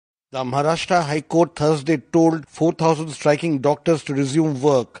The Maharashtra High Court Thursday told 4,000 striking doctors to resume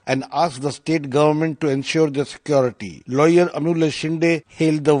work and asked the state government to ensure their security. Lawyer Amul Shinde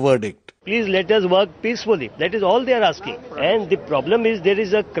hailed the verdict. Please let us work peacefully. That is all they are asking. And the problem is there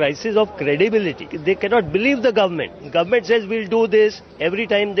is a crisis of credibility. They cannot believe the government. The government says we'll do this every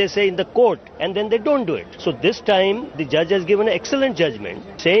time they say in the court and then they don't do it. So this time the judge has given an excellent judgment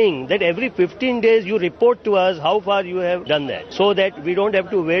saying that every 15 days you report to us how far you have done that so that we don't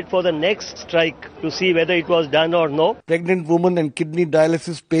have to wait for the next strike to see whether it was done or no. Pregnant women and kidney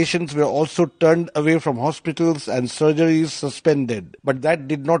dialysis patients were also turned away from hospitals and surgeries suspended. But that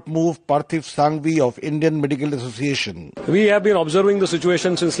did not move Parthiv Sangvi of Indian Medical Association. We have been observing the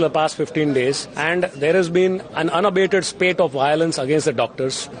situation since the past 15 days and there has been an unabated spate of violence against the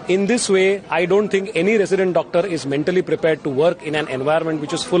doctors. In this way, I don't think any resident doctor is mentally prepared to work in an environment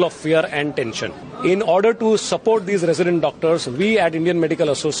which is full of fear and tension. In order to support these resident doctors, we at Indian Medical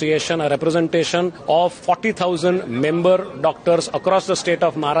Association, a representation of 40,000 member doctors across the state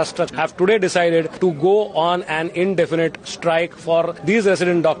of Maharashtra, have today decided to go on an indefinite strike for these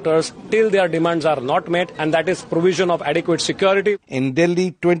resident doctors till their demands are not met, and that is provision of adequate security. In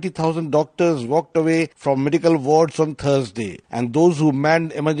Delhi, 20,000 doctors walked away from medical wards on Thursday, and those who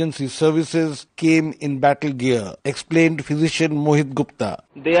manned emergency services came in battle gear, explained physician Mohit Gupta.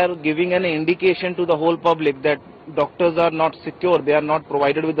 They are giving an indication to the whole public that doctors are not secure, they are not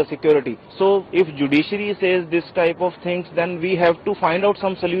provided with the security. So if judiciary says this type of things, then we have to find out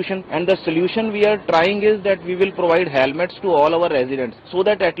some solution, and the solution we are trying is that we will provide helmets to all our residents so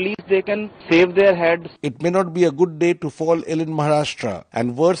that at least they can save their heads. It may not be a good day to fall ill in Maharashtra,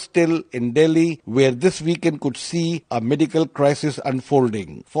 and worse still in Delhi, where this weekend could see a medical crisis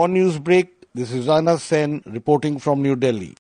unfolding. For Newsbreak, this is Rana Senn reporting from New Delhi.